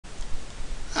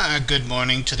Good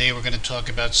morning. Today we're going to talk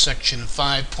about section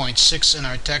 5.6 in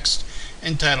our text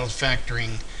entitled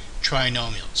Factoring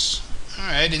Trinomials.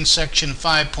 Alright, in section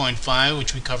 5.5,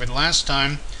 which we covered last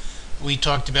time, we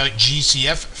talked about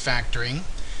GCF factoring.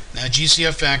 Now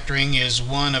GCF factoring is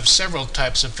one of several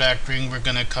types of factoring we're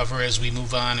going to cover as we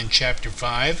move on in chapter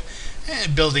 5,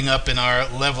 and building up in our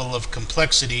level of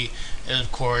complexity,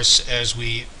 of course, as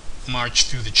we march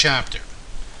through the chapter.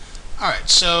 Alright,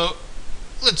 so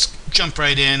let's jump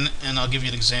right in, and I'll give you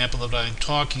an example of what I'm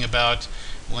talking about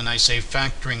when I say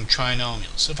factoring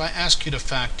trinomials. If I ask you to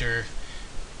factor,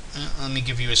 let me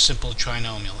give you a simple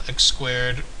trinomial, x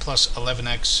squared plus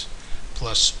 11x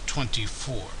plus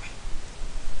 24.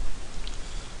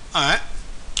 Alright,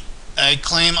 I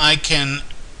claim I can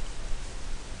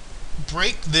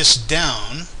break this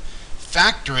down,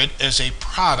 factor it as a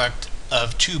product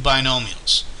of two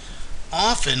binomials.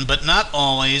 Often, but not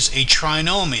always, a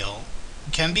trinomial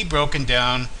can be broken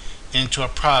down into a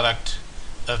product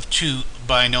of two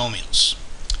binomials.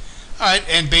 Alright,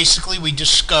 and basically we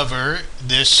discover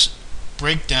this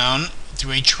breakdown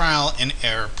through a trial and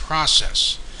error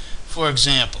process. For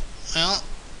example, well,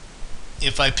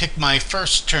 if I pick my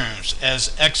first terms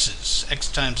as x's,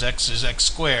 x times x is x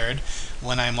squared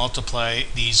when I multiply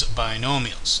these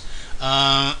binomials.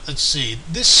 Let's see,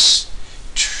 this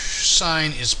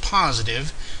sign is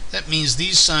positive. That means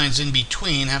these signs in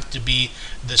between have to be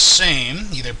the same,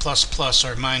 either plus plus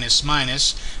or minus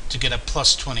minus, to get a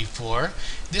plus 24.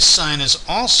 This sign is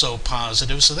also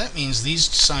positive, so that means these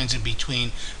signs in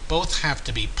between both have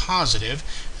to be positive.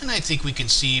 And I think we can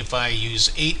see if I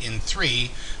use 8 and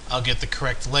 3, I'll get the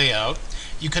correct layout.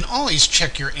 You can always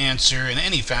check your answer in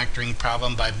any factoring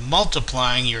problem by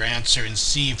multiplying your answer and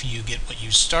see if you get what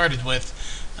you started with.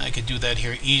 I could do that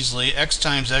here easily. X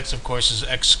times x, of course, is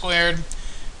x squared.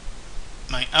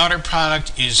 My outer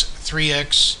product is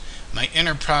 3x. My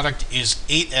inner product is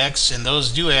 8x, and those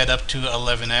do add up to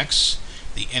 11x,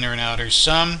 the inner and outer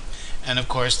sum. And of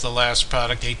course, the last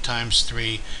product, 8 times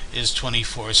 3, is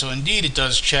 24. So indeed, it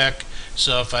does check.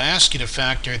 So if I ask you to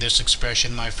factor this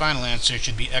expression, my final answer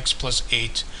should be x plus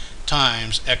 8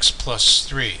 times x plus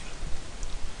 3.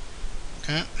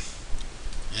 Okay?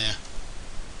 Yeah.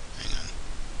 Hang on.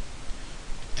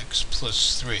 X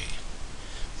plus 3.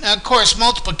 Now, of course,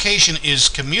 multiplication is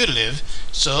commutative,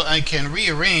 so I can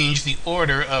rearrange the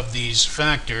order of these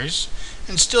factors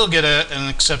and still get an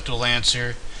acceptable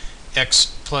answer.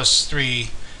 X plus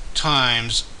 3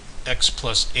 times x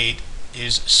plus 8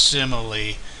 is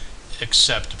similarly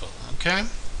acceptable. Okay?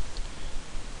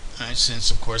 Alright,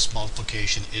 since, of course,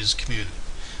 multiplication is commutative.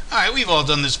 Alright, we've all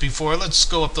done this before. Let's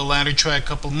go up the ladder, try a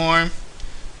couple more.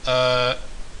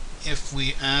 If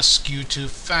we ask you to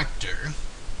factor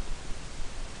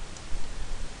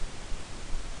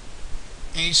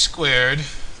a squared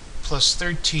plus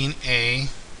 13a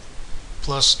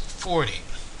plus 40.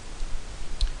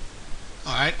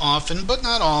 Alright, often, but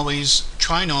not always,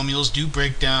 trinomials do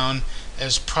break down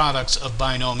as products of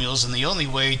binomials, and the only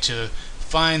way to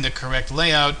find the correct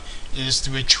layout is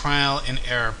through a trial and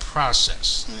error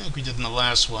process, like we did in the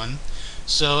last one.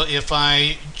 So if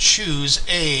I choose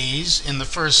a's in the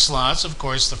first slots, of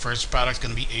course the first product is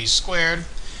going to be a squared.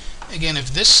 Again,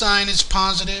 if this sign is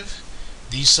positive,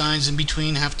 these signs in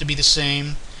between have to be the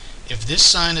same. If this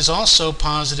sign is also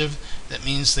positive, that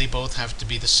means they both have to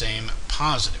be the same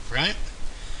positive, right?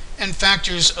 And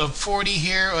factors of 40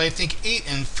 here, I think 8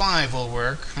 and 5 will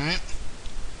work, right?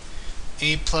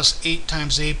 A plus 8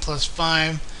 times a plus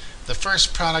 5. The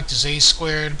first product is a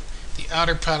squared. The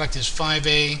outer product is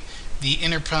 5a. The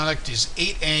inner product is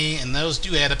 8a, and those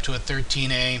do add up to a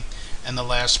 13a. And the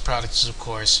last product is, of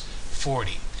course,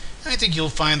 40. I think you'll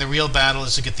find the real battle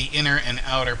is to get the inner and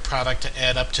outer product to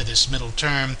add up to this middle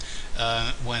term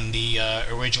when the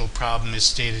original problem is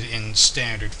stated in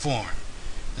standard form.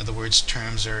 In other words,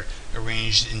 terms are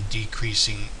arranged in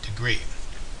decreasing degree.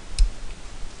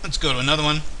 Let's go to another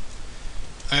one.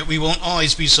 Alright, we won't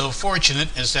always be so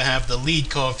fortunate as to have the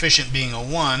lead coefficient being a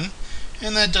 1,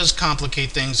 and that does complicate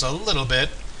things a little bit.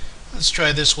 Let's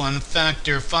try this one.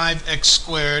 Factor 5x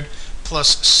squared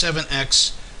plus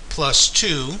 7x plus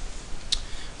 2.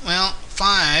 Well,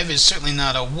 5 is certainly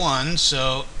not a 1,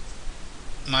 so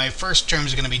my first term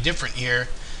is going to be different here.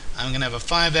 I'm going to have a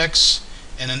 5x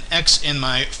and an x in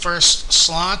my first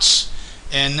slots.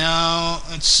 And now,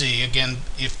 let's see, again,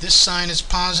 if this sign is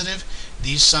positive,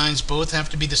 these signs both have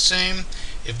to be the same.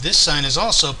 If this sign is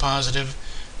also positive,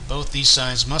 both these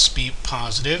signs must be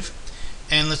positive.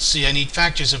 And let's see, I need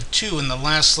factors of 2 in the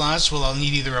last slots. Well, I'll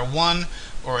need either a 1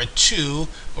 or a 2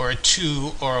 or a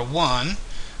 2 or a 1.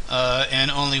 And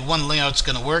only one layout's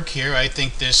going to work here. I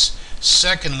think this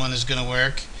second one is going to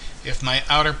work. If my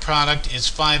outer product is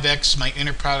 5x, my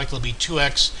inner product will be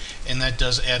 2x, and that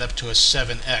does add up to a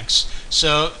 7x.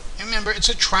 So remember, it's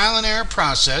a trial and error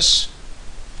process.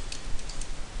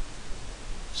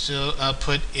 So I'll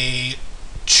put a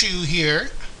 2 here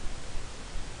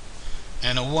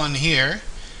and a 1 here,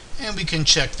 and we can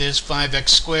check this. 5x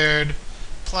squared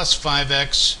plus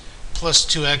 5x plus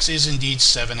 2x is indeed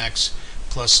 7x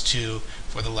plus 2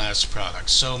 for the last product.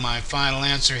 So my final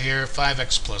answer here,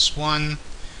 5x plus 1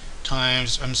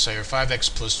 times, 5x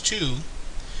plus 2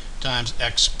 times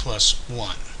x plus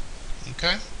 1.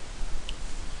 Okay?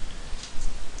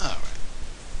 Alright.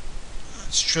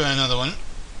 Let's try another one.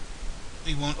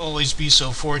 We won't always be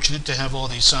so fortunate to have all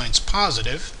these signs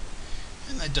positive,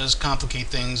 and that does complicate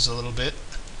things a little bit.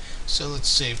 So let's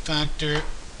say factor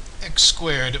x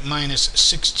squared minus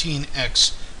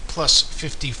 16x plus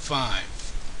 55.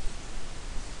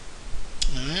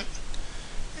 Alright.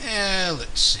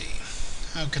 Let's see.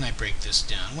 How can I break this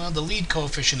down? Well, the lead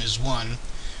coefficient is 1,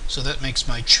 so that makes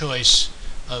my choice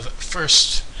of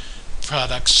first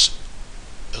products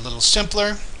a little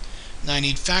simpler. Now I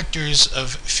need factors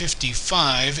of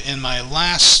 55 in my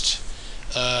last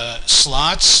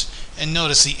slots, and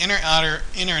notice the inner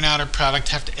and outer product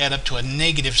have to add up to a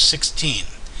negative 16.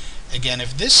 Again,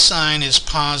 if this sign is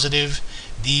positive,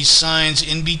 these signs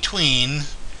in between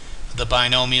the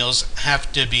binomials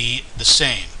have to be the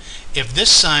same. If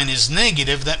this sign is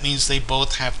negative, that means they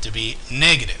both have to be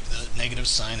negative. The negative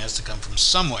sign has to come from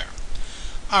somewhere.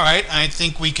 Alright, I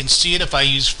think we can see it if I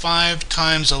use 5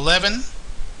 times 11.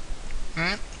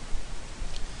 Alright.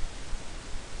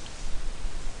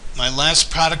 My last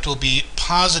product will be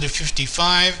positive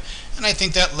 55, and I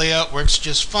think that layout works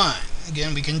just fine.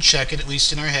 Again, we can check it, at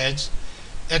least in our heads.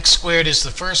 X squared is the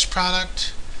first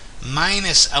product,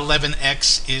 minus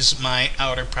 11x is my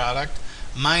outer product,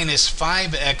 minus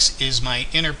 5x is my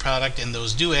inner product, and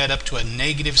those do add up to a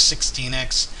negative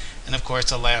 16x, and of course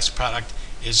the last product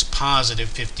is positive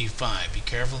 55. Be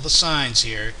careful of the signs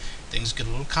here. Things get a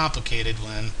little complicated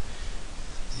when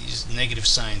these negative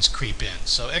signs creep in.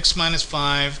 So x minus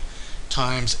 5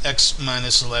 times x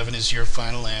minus 11 is your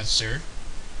final answer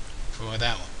for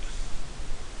that one.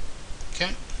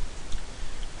 Okay?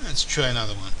 Let's try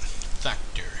another one.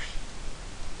 Factor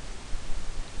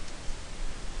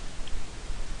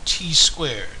t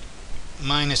squared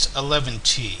minus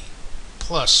 11t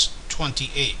plus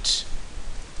 28.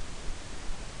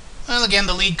 Well, again,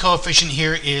 the lead coefficient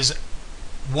here is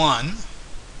 1.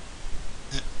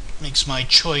 That makes my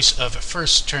choice of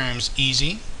first terms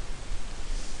easy.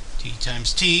 T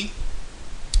times t.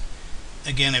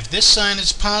 Again, if this sign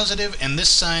is positive and this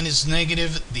sign is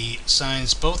negative, the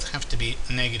signs both have to be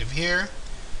negative here.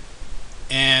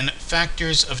 And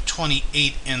factors of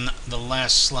 28 in the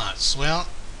last slots. Well,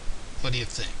 what do you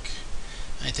think?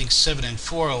 I think 7 and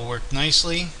 4 will work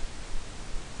nicely,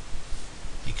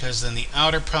 because then the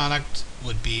outer product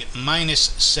would be minus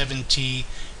 7t,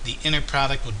 the inner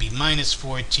product would be minus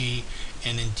 4t,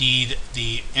 and indeed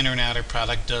the inner and outer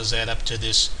product does add up to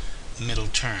this middle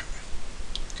term.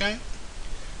 Okay?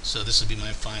 So this would be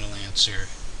my final answer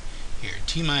here.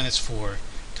 T minus 4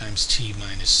 times t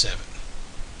minus 7.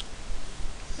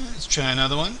 Let's try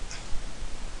another one.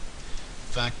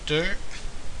 Factor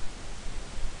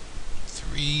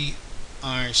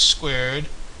 3r squared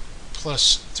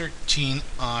plus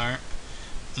 13r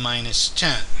minus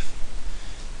 10.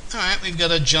 Alright, we've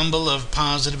got a jumble of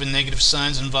positive and negative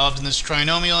signs involved in this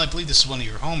trinomial. I believe this is one of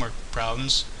your homework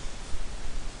problems.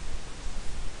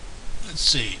 Let's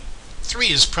see. 3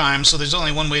 is prime, so there's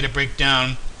only one way to break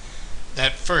down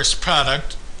that first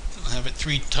product. I'll have it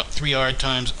 3r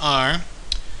times r.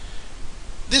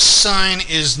 This sign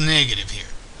is negative here.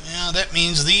 Now that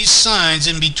means these signs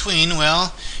in between,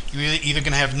 well, you're either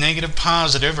going to have negative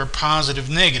positive or positive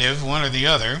negative, one or the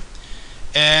other.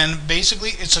 And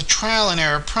basically it's a trial and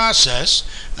error process.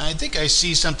 Now I think I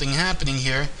see something happening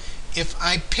here. If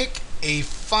I pick a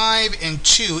 5 and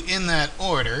 2 in that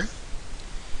order,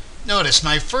 notice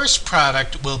my first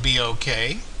product will be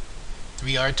okay.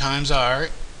 3r times r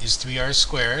is 3r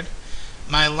squared.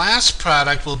 My last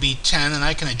product will be 10, and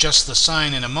I can adjust the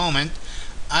sign in a moment.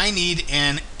 I need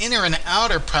an inner and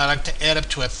outer product to add up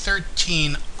to a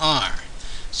 13r.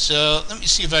 So let me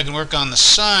see if I can work on the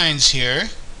signs here.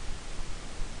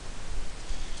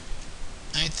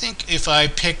 I think if I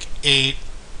pick a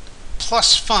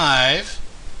plus 5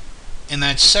 in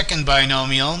that second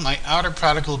binomial, my outer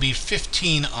product will be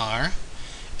 15r,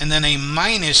 and then a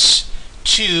minus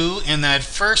 2 in that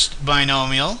first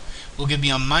binomial will give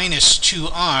me a minus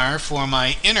 2r for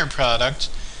my inner product.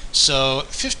 So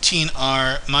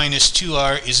 15r minus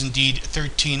 2r is indeed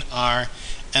 13r,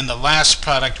 and the last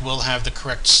product will have the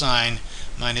correct sign.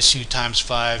 Minus 2 times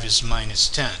 5 is minus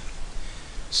 10.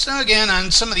 So again,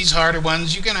 on some of these harder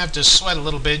ones, you're going to have to sweat a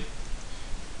little bit.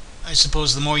 I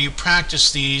suppose the more you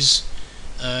practice these,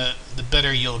 the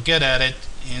better you'll get at it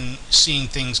in seeing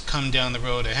things come down the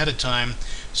road ahead of time.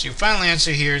 So your final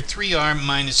answer here, 3r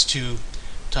minus 2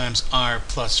 times r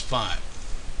plus 5.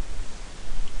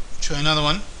 Try another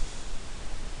one.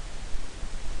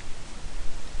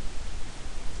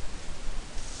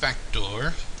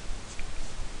 Factor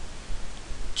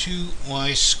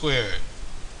 2y squared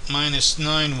minus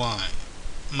 9y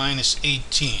minus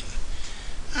 18.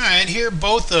 Alright, here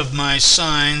both of my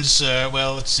signs,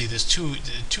 well, let's see, there's two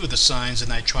of the signs in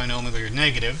that trinomial are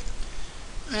negative.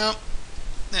 Well,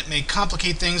 that may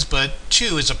complicate things, but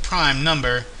 2 is a prime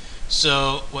number,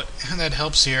 so how that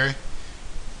helps here,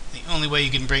 the only way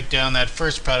you can break down that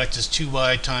first product is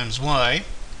 2y times y.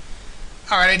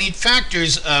 Alright, I need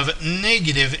factors of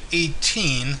negative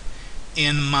 18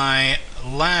 in my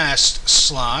last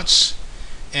slots,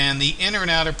 and the inner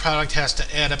and outer product has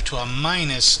to add up to a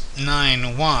minus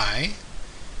 9y.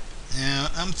 Now,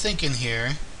 I'm thinking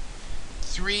here,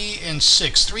 3 and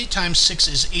 6. 3 times 6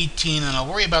 is 18, and I'll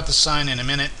worry about the sign in a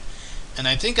minute. And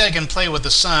I think I can play with the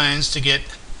signs to get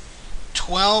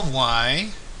 12y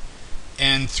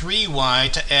and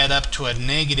 3y to add up to a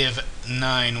negative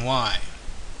 9y.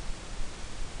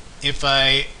 If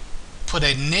I put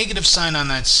a negative sign on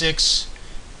that 6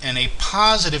 and a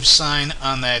positive sign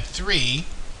on that 3,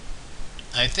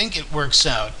 I think it works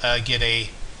out. I get a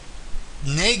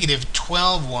negative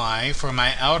 12y for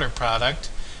my outer product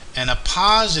and a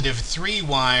positive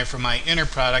 3y for my inner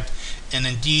product, and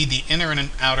indeed the inner and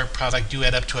outer product do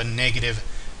add up to a negative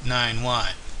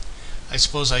 9y. I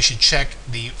suppose I should check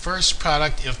the first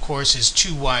product, of course, is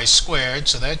 2y squared,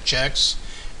 so that checks,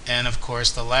 and of course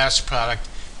the last product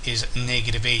is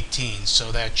negative 18,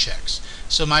 so that checks.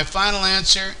 So my final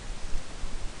answer,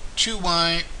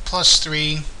 2y plus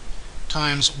 3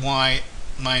 times y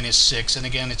minus 6. And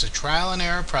again, it's a trial and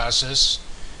error process.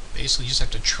 Basically, you just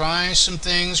have to try some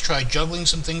things, try juggling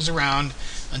some things around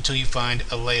until you find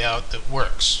a layout that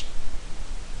works.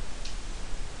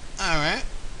 Alright,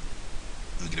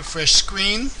 let me get a fresh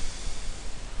screen.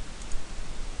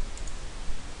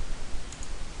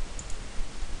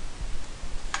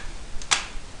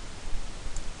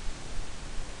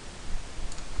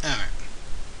 Alright,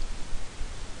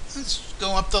 let's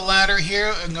go up the ladder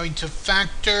here. I'm going to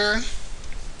factor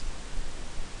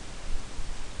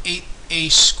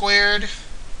 8a squared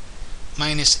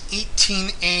minus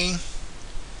 18a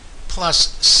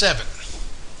plus 7.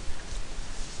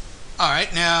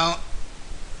 Alright, now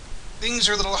things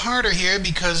are a little harder here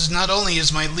because not only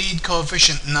is my lead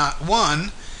coefficient not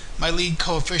 1, my lead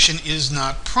coefficient is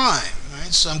not prime.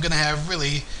 Right? So I'm going to have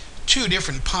really two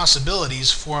different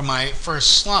possibilities for my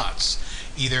first slots,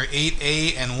 either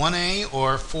 8a and 1a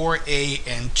or 4a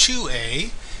and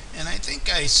 2a. And I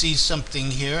think I see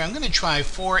something here. I'm going to try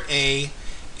 4a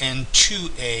and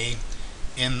 2a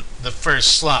in the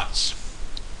first slots.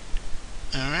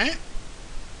 Alright.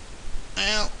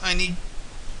 Well, I need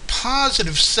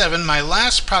positive 7. My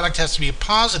last product has to be a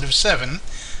positive 7.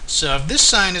 So if this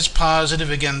sign is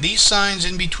positive, again, these signs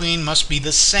in between must be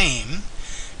the same.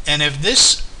 And if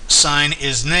this sign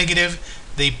is negative,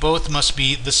 they both must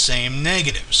be the same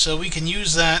negative. So we can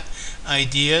use that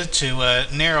idea to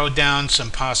narrow down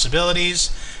some possibilities.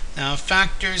 Now,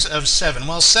 factors of 7.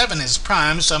 Well, 7 is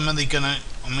prime, so I'm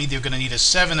either going to need a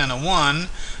 7 and a 1,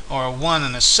 or a 1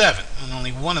 and a 7. And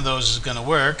only one of those is going to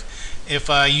work. If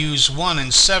I use 1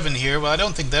 and 7 here, well, I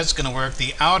don't think that's going to work.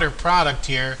 The outer product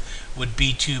here would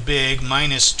be too big.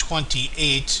 Minus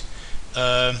 28.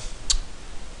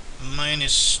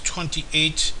 Minus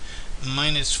 28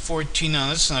 minus 14. No,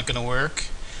 that's not going to work.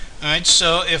 Alright,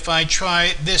 so if I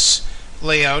try this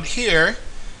layout here,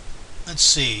 let's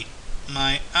see.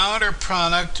 My outer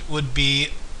product would be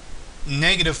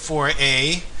negative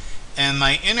 4a, and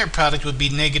my inner product would be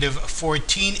negative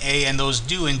 14a, and those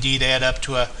do indeed add up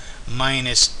to a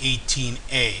minus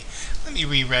 18a. Let me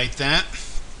rewrite that.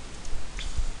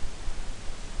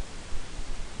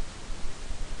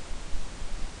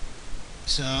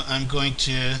 So I'm going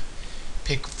to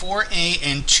pick 4a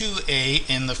and 2a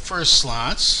in the first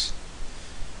slots.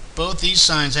 Both these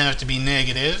signs have to be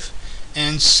negative,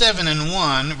 and 7 and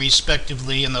 1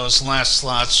 respectively in those last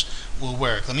slots will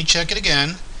work. Let me check it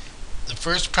again. The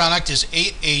first product is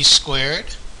 8a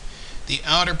squared. The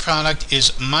outer product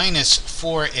is minus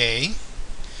 4a.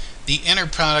 The inner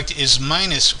product is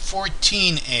minus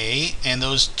 14a, and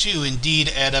those two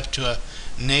indeed add up to a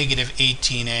negative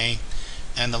 18a.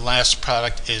 And the last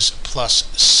product is plus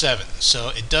 7. So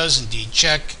it does indeed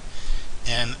check.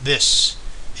 And this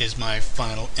is my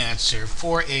final answer,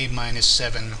 4a minus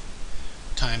 7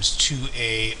 times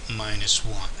 2a minus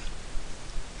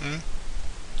 1.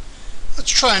 Let's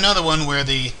try another one where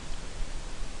the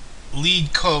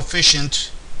lead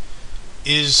coefficient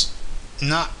is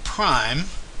not prime.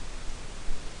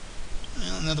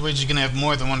 Well, in other words, you're going to have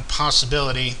more than one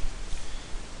possibility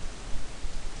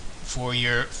for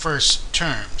your first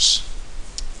terms.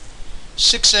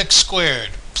 6x squared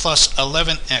plus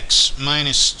 11x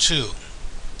minus 2.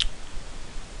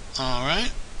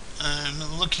 Alright,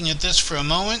 I'm looking at this for a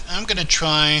moment. I'm going to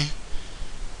try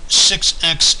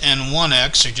 6x and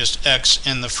 1x, or just x,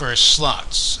 in the first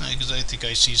slots, because I think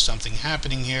I see something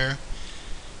happening here.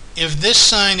 If this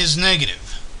sign is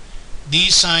negative,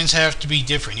 these signs have to be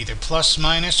different, either plus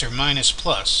minus or minus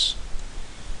plus.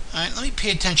 Alright, let me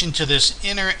pay attention to this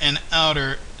inner and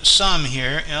outer sum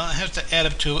here. I'll have to add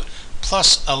up to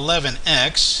plus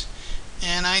 11x,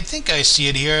 and I think I see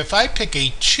it here. If I pick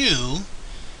a 2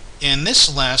 in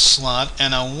this last slot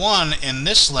and a 1 in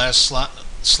this last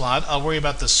slot, I'll worry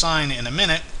about the sign in a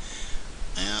minute.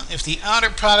 If the outer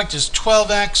product is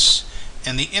 12x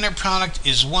and the inner product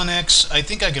is 1x, I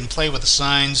think I can play with the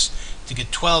signs to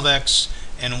get 12x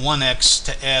and 1x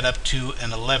to add up to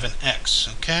an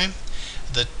 11x. Okay,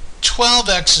 the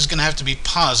 12x is going to have to be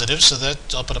positive, so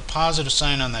that I'll put a positive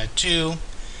sign on that 2,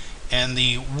 and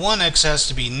the 1x has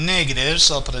to be negative,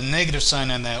 so I'll put a negative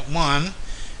sign on that 1,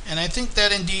 and I think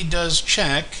that indeed does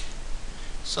check.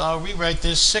 So I'll rewrite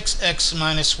this 6x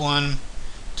minus 1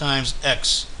 times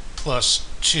x plus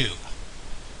 2.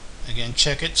 Again,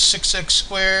 check it. 6x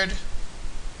squared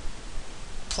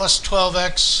plus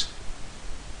 12x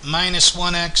minus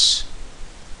 1x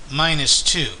minus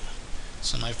 2.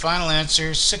 So my final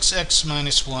answer, 6x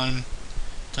minus 1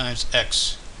 times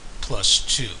x plus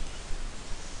 2.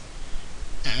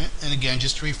 And again,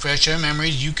 just to refresh our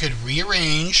memories, you could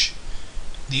rearrange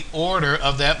the order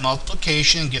of that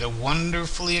multiplication and get a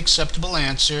wonderfully acceptable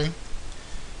answer,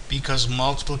 because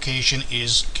multiplication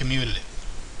is commutative.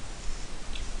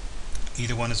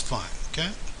 Either one is fine. Okay?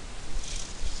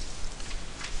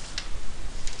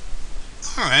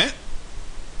 Alright.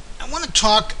 I want to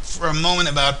talk for a moment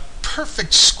about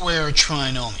perfect square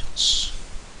trinomials.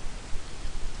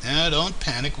 Now, don't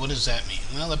panic. What does that mean?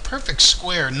 Well, a perfect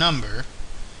square number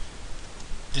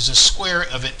is a square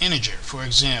of an integer. For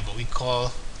example, we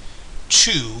call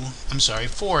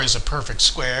 4 is a perfect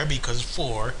square because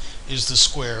 4 is the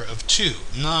square of 2.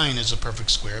 9 is a perfect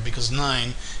square because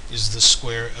 9 is the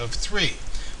square of 3.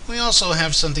 We also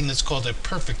have something that's called a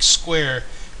perfect square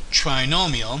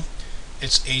trinomial.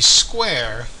 It's a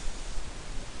square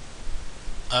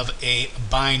of a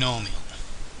binomial.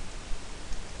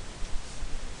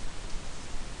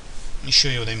 Let me show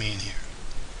you what I mean here.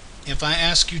 If I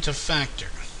ask you to factor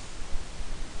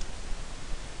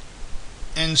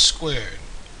n squared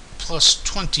plus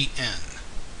 20n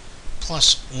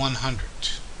plus 100.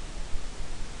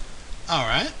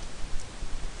 Alright,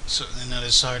 certainly not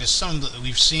as hard as some that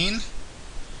we've seen.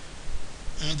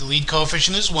 The lead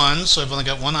coefficient is 1, so I've only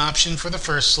got one option for the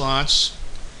first slots.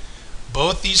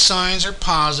 Both these signs are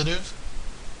positive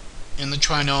in the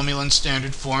trinomial in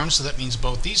standard form, so that means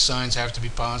both these signs have to be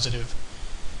positive.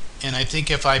 And I think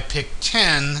if I pick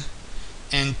 10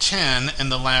 and 10 in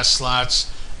the last slots,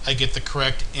 I get the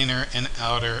correct inner and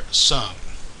outer sum.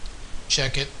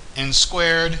 Check it. N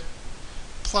squared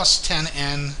plus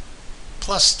 10n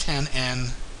plus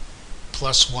 10n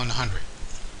plus 100.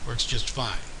 Works just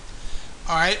fine.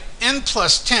 Alright, n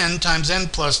plus 10 times n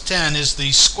plus 10 is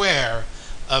the square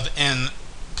of n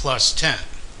plus 10.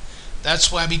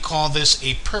 That's why we call this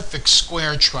a perfect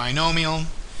square trinomial,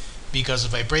 because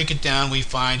if I break it down, we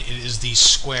find it is the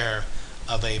square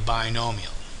of a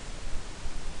binomial.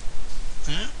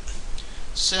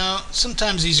 So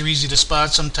sometimes these are easy to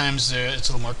spot, sometimes it's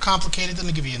a little more complicated. Let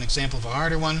me give you an example of a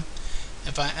harder one.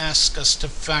 If I ask us to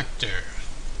factor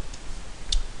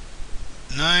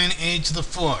 9a to the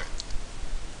 4th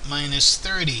minus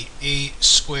 30a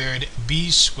squared b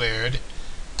squared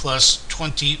plus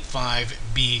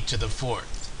 25b to the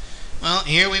 4th. Well,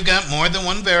 here we've got more than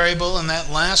one variable, and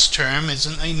that last term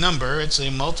isn't a number, it's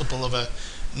a multiple of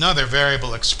another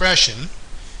variable expression.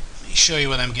 Let me show you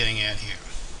what I'm getting at here.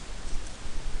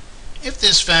 If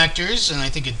this factors, and I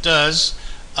think it does,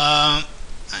 I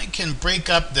can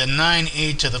break up the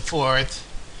 9a to the 4th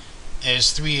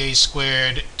as 3a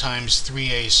squared times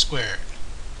 3a squared.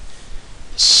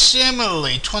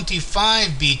 Similarly,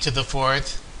 25b to the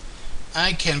 4th,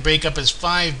 I can break up as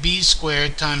 5b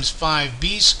squared times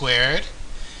 5b squared.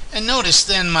 And notice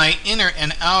then my inner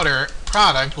and outer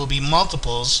product will be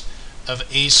multiples of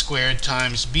a squared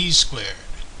times b squared.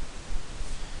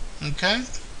 Okay?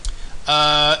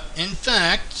 In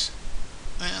fact,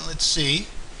 well, let's see.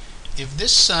 If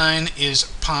this sign is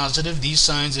positive, these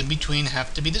signs in between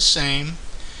have to be the same.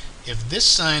 If this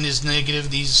sign is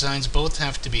negative, these signs both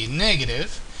have to be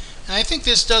negative. And I think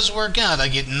this does work out. I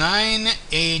get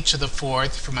 9a to the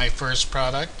fourth for my first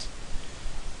product.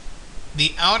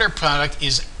 The outer product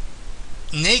is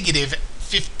negative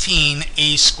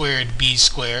 15a squared b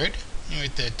squared. Let me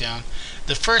write that down.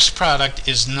 The first product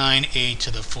is 9a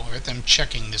to the fourth. I'm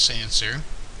checking this answer.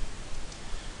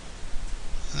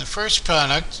 And the first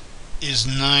product is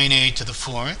 9a to the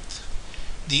fourth.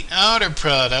 The outer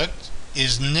product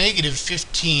is negative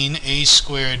 15a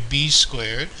squared b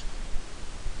squared.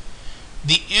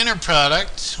 The inner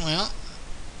product, well,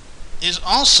 is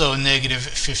also negative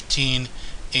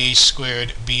 15a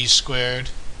squared b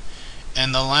squared.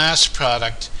 And the last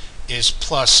product is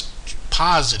plus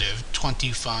positive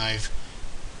 25b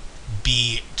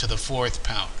to the fourth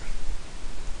power.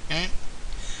 Okay?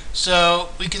 So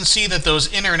we can see that those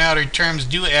inner and outer terms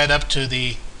do add up to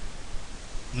the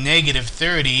negative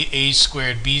 30a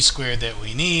squared b squared that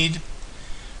we need.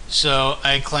 So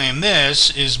I claim this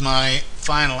is my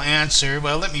final answer.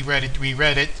 Well, let me reread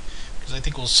it, because I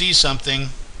think we'll see something.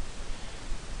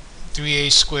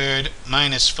 3a squared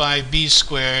minus 5b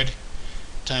squared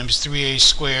times 3a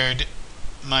squared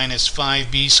minus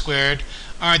 5b squared.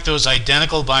 Aren't those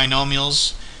identical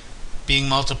binomials being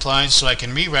multiplied? So I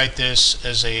can rewrite this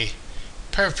as a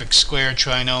perfect square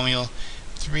trinomial.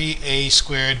 3a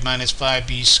squared minus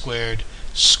 5b squared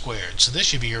squared. So this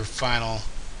should be your final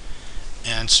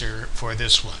answer for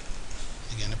this one.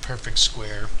 Again, a perfect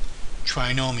square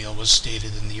trinomial was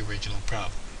stated in the original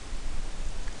problem.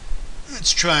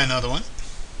 Let's try another one.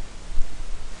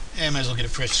 I might as well get a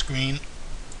fresh screen.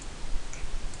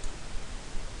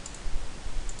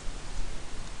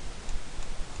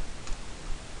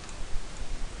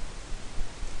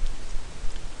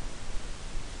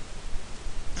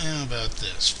 How about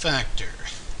this? Factor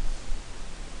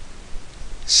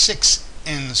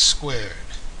 6n squared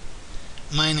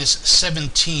minus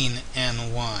 17ny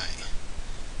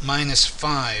minus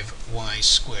 5y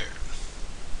squared.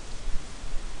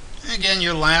 Again,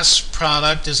 your last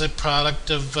product is a product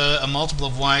of a multiple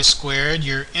of y squared.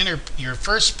 Your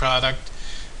first product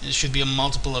should be a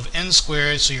multiple of n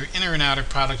squared, so your inner and outer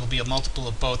product will be a multiple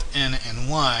of both n and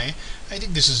y. I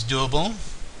think this is doable.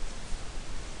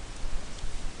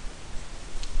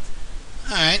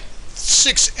 Alright,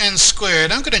 6n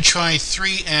squared. I'm going to try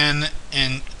 3n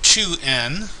and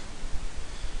 2n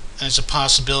as a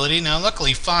possibility. Now,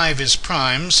 luckily 5 is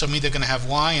prime, so I'm either going to have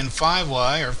y and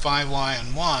 5y or 5y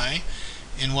and y.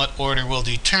 In what order we'll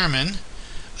determine.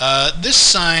 This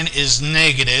sign is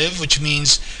negative, which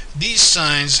means these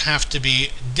signs have to be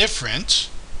different.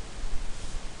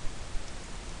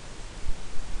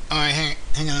 Alright,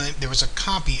 hang on. There was a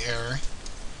copy error.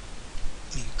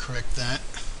 Let me correct that.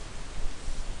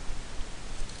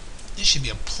 This should be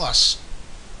a plus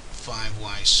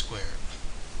 5y squared.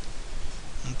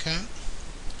 Okay?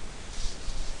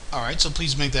 Alright, so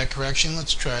please make that correction.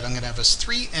 Let's try it. I'm going to have a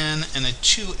 3n and a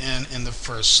 2n in the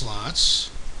first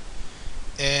slots.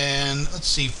 And let's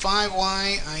see, 5y,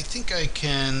 I think I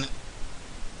can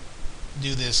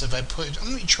do this. If I put,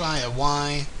 let me try a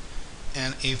y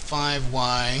and a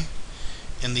 5y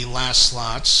in the last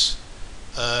slots.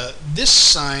 This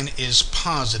sign is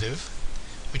positive,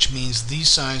 which means these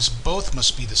signs both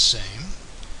must be the same.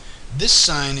 This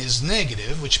sign is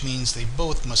negative, which means they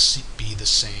both must be the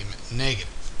same negative.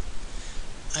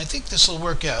 I think this will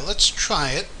work out. Let's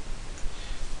try it.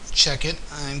 Check it.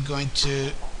 I'm going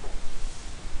to...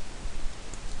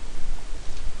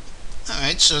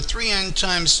 Alright, so 3n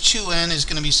times 2n is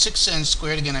going to be 6n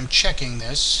squared. Again, I'm checking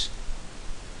this.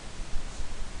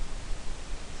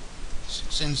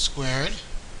 6n squared.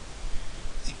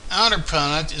 The outer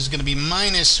product is going to be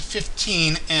minus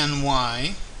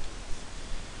 15ny.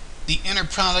 The inner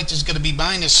product is going to be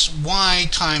minus y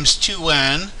times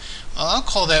 2n. Well, I'll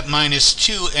call that minus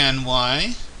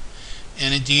 2ny.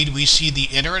 And indeed, we see the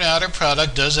inner and outer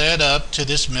product does add up to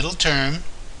this middle term.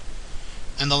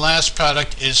 And the last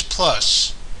product is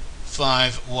plus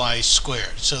 5y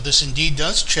squared. So this indeed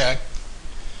does check.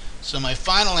 So my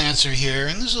final answer here,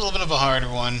 and this is a little bit of a harder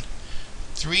one,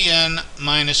 3n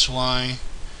minus y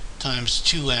times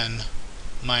 2n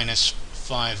minus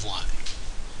 5y.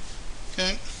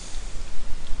 Okay?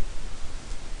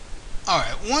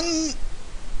 Alright, one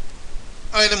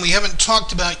item we haven't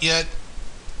talked about yet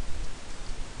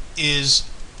is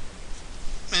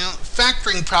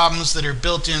factoring problems that are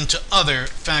built into other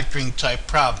factoring type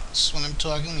problems. When I'm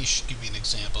talking, let me give you an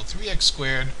example. 3x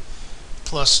squared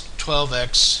plus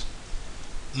 12x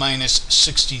minus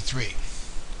 63.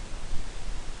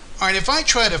 Alright, if I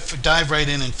try to dive right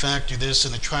in and factor this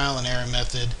in a trial and error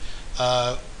method,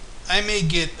 I may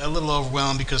get a little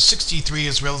overwhelmed because 63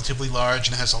 is relatively large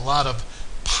and has a lot of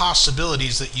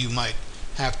possibilities that you might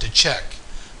have to check.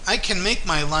 I can make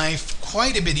my life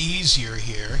quite a bit easier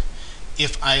here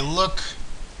if I look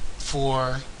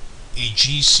for a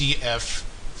GCF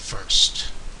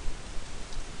first.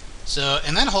 So,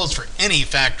 and that holds for any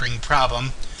factoring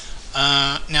problem.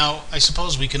 Now, I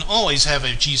suppose we can always have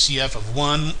a GCF of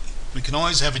 1. We can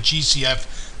always have a GCF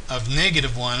of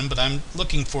 -1, but I'm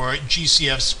looking for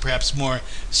GCFs perhaps more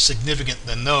significant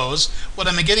than those. What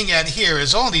I'm getting at here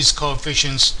is all these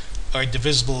coefficients are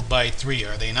divisible by 3,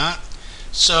 are they not?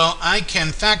 So I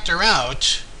can factor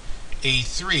out a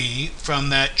 3 from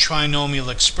that trinomial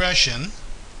expression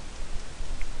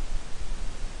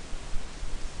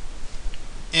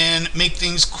and make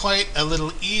things quite a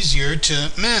little easier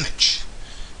to manage.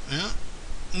 Well,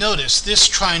 notice this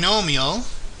trinomial,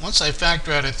 once I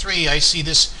factor out a 3, I see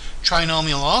this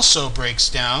trinomial also breaks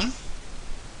down.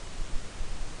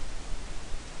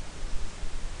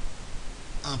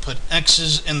 I'll put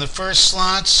x's in the first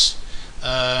slots.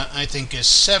 I think a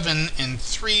 7 and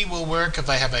 3 will work if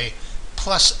I have a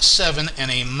 +7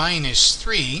 and a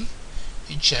 -3.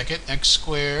 You check it, x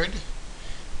squared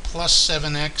plus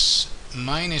 7x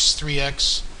minus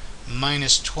 3x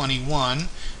minus 21.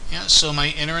 Yeah, so my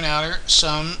inner and outer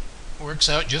sum works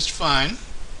out just fine.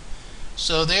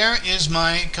 So there is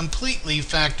my completely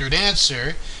factored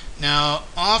answer. Now,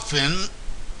 often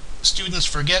students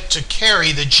forget to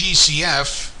carry the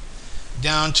GCF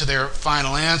down to their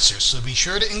final answer. So be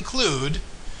sure to include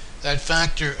that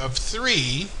factor of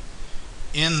 3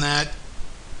 in that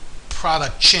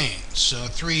product chain. So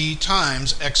 3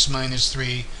 times x minus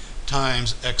 3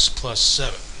 times x plus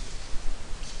 7.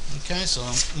 Okay,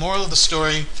 so moral of the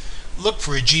story, look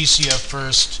for a GCF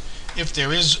first. If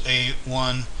there is a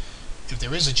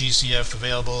GCF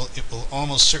available, it will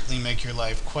almost certainly make your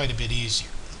life quite a bit easier.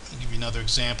 I'll give you another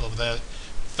example of that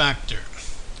factor.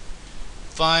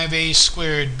 5a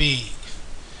squared b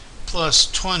plus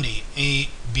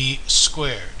 20ab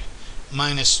squared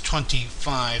minus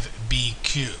 25b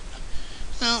cubed.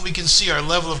 Well, we can see our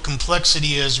level of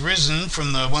complexity has risen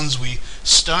from the ones we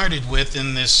started with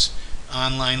in this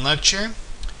online lecture.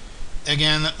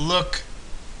 Again, look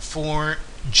for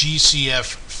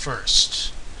GCF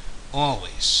first.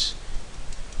 Always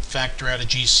factor out a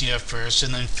GCF first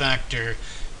and then factor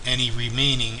any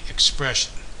remaining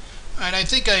expression. Alright, I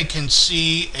think I can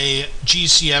see a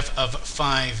GCF of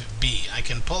 5b. I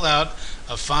can pull out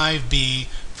a 5b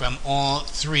from all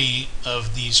 3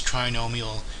 of these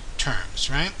trinomial terms,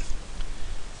 right?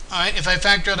 Alright, if I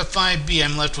factor out a 5b,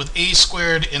 I'm left with a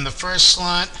squared in the first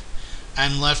slot.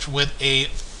 I'm left with a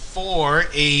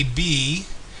 4ab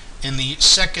in the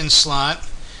second slot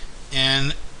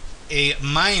and a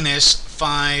minus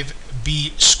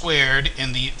 5b squared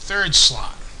in the third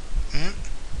slot. Okay?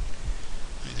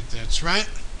 I think that's right.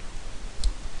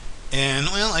 And,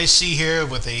 well, I see here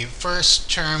with a first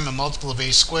term a multiple of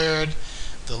a squared,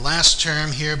 the last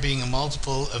term here being a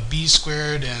multiple of b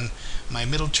squared, and my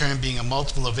middle term being a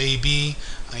multiple of ab.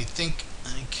 I think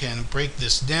I can break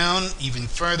this down even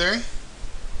further.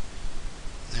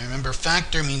 Now remember,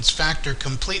 factor means factor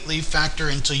completely, factor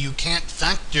until you can't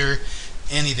factor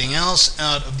anything else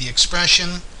out of the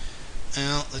expression.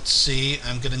 Well, let's see,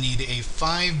 I'm going to need a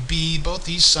 5b. Both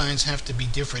these signs have to be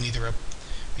different,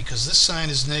 because this sign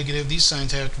is negative, these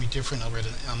signs have to be different. I'll write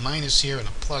a minus here and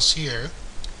a plus here.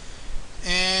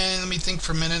 And let me think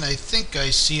for a minute. I think I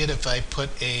see it if I put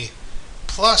a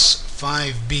plus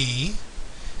 5b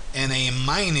and a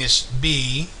minus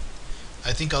b.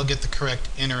 I think I'll get the correct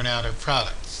inner and outer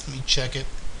product. Let me check it.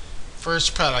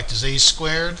 First product is a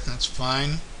squared. That's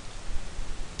fine.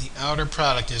 The outer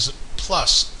product is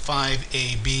plus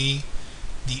 5ab.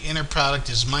 The inner product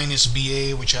is minus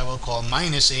ba, which I will call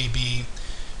minus ab.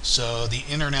 So the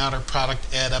inner and outer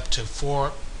product add up to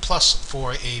 4 plus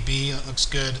 4ab. That looks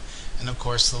good. And of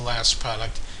course the last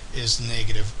product is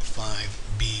negative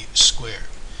 5b squared.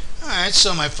 Alright,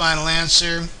 so my final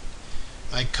answer,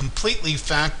 my completely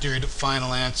factored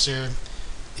final answer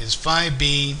is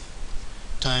 5b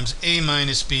times a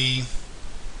minus b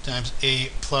times a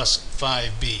plus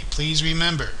 5b. Please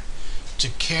remember to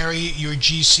carry your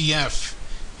GCF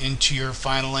into your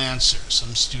final answer.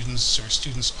 Some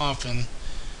students often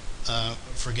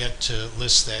forget to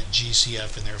list that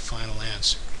GCF in their final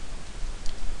answer.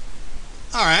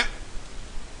 Alright,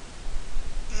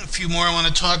 a few more I want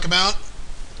to talk about.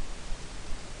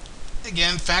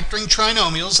 Again, factoring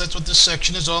trinomials, that's what this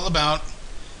section is all about.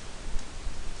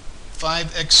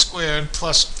 5x squared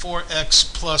plus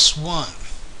 4x plus 1.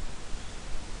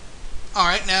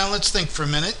 Alright, now let's think for a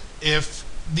minute. If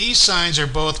these signs are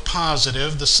both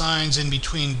positive, the signs in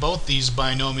between both these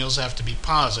binomials have to be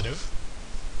positive.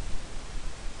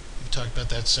 We've talked about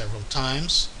that several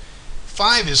times.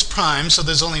 5 is prime, so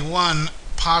there's only one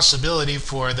possibility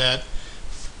for that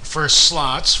first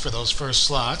slots, for those first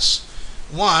slots.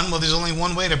 1, well, there's only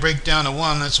one way to break down a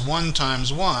 1, that's 1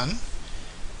 times 1.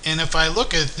 And if I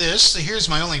look at this, here's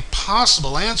my only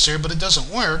possible answer, but it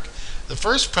doesn't work. The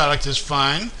first product is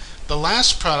fine, the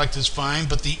last product is fine,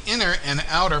 but the inner and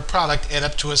outer product add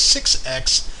up to a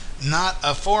 6x, not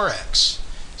a 4x.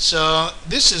 So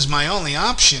this is my only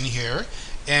option here,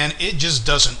 and it just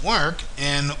doesn't work.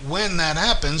 And when that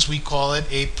happens, we call it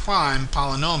a prime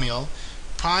polynomial.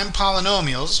 Prime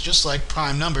polynomials, just like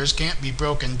prime numbers, can't be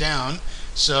broken down.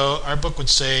 So our book would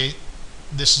say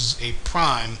this is a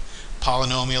prime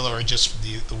polynomial, or just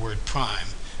the word prime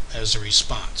as a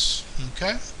response.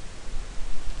 Okay?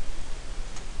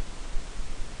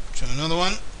 So another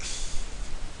one.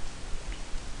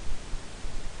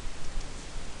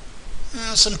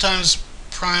 Sometimes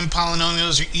prime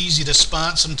polynomials are easy to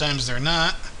spot, sometimes they're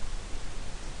not.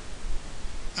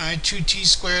 Alright, 2t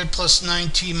squared plus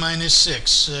 9t minus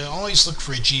 6. Always look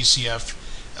for a GCF.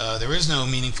 There is no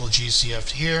meaningful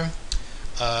GCF here.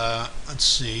 Let's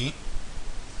see.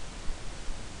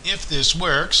 If this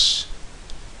works,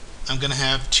 I'm going to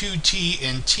have 2t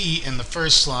and t in the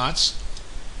first slots.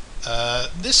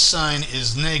 This sign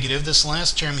is negative. This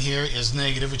last term here is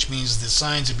negative, which means the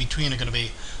signs in between are going to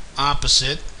be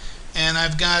opposite. And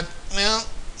I've got, well,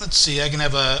 let's see, I can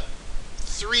have a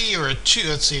 3 or a 2.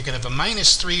 Let's see, I could have a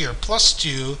minus 3 or plus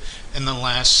 2 in the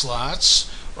last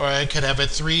slots. Or I could have a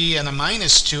 3 and a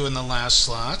minus 2 in the last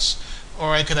slots.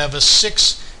 Or I could have a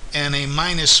 6 and a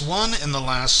minus 1 in the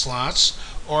last slots.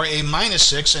 Or a minus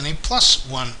 6 and a plus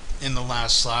 1 in the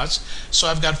last slots. So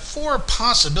I've got 4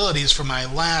 possibilities for my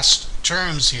last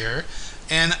terms here,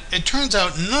 and it turns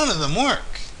out none of them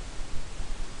work.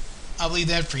 I'll leave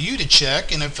that for you to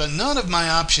check, and if none of my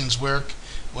options work,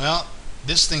 well,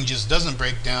 this thing just doesn't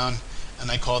break down,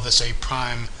 and I call this a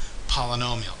prime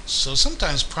polynomial. So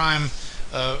sometimes prime,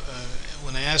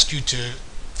 when I ask you to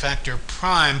factor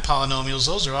prime polynomials,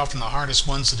 those are often the hardest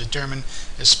ones to determine,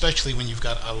 especially when you've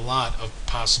got a lot of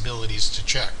possibilities to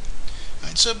check.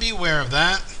 Alright, so be aware of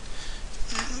that.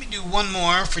 Let me do one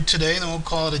more for today, then we'll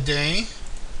call it a day.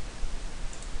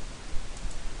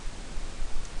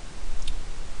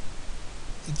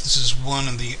 I think this is one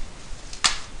of the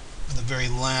very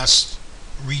last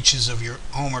reaches of your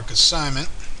homework assignment.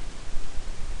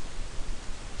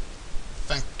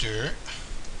 Factor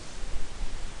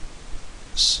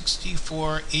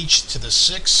 64h to the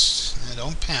 6th, now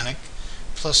don't panic,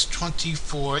 plus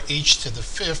 24h to the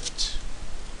 5th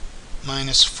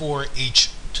minus 4h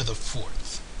to the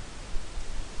 4th.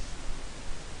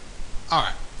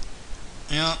 Alright,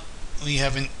 well, we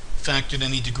haven't factored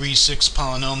any degree 6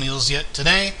 polynomials yet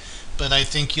today, but I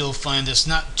think you'll find this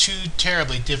not too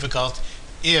terribly difficult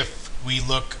if we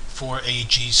look for a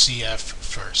GCF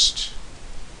first.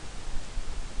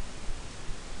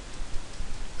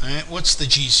 Alright, what's the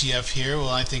GCF here? Well,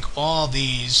 I think all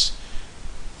these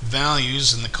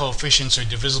values and the coefficients are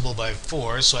divisible by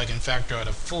 4, so I can factor out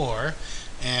a 4.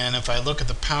 And if I look at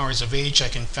the powers of h, I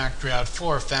can factor out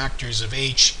 4 factors of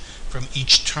h from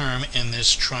each term in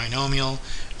this trinomial,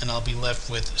 and I'll be left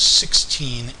with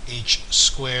 16h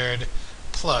squared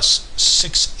plus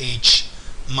 6h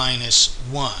minus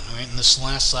 1. Right? In this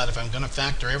last slide, if I'm going to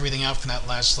factor everything out from that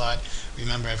last slide,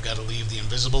 remember I've got to leave the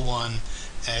invisible 1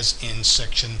 as in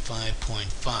section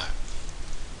 5.5.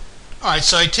 Alright,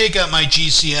 so I take out my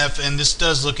GCF, and this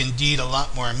does look indeed a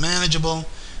lot more manageable.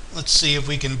 Let's see if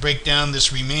we can break down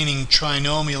this remaining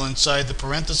trinomial inside the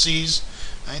parentheses.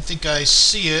 I think I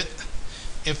see it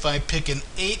if I pick an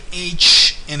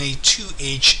 8h and a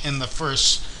 2h in the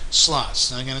first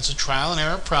slots. Now again, it's a trial and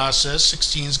error process.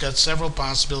 16's got several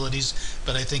possibilities,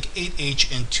 but I think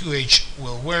 8h and 2h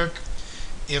will work.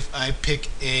 If I pick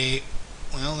a,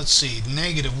 well, let's see,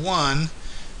 negative 1,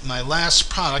 my last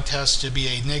product has to be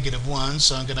a negative 1,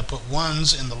 so I'm going to put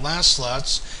 1s in the last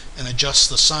slots and adjust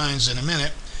the signs in a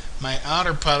minute. My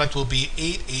outer product will be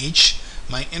 8h.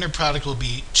 My inner product will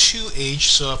be 2h,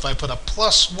 so if I put a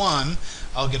plus 1,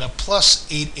 I'll get a plus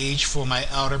 8h for my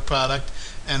outer product,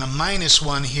 and a minus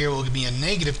 1 here will give me a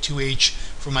negative 2h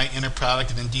for my inner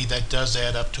product, and indeed that does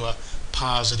add up to a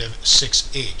positive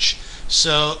 6h.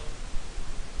 So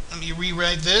let me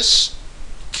rewrite this,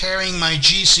 carrying my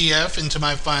GCF into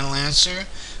my final answer,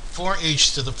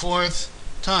 4h to the 4th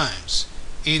times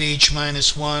 8h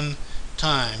minus 1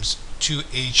 times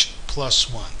 2h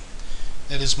plus 1.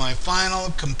 That is my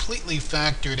final, completely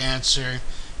factored answer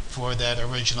for that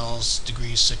original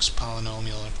degree 6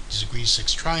 polynomial, degree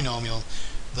 6 trinomial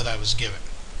that I was given.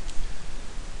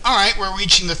 Alright, we're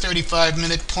reaching the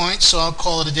 35-minute point, so I'll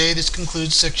call it a day. This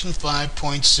concludes section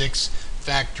 5.6,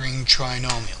 Factoring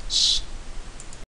Trinomials.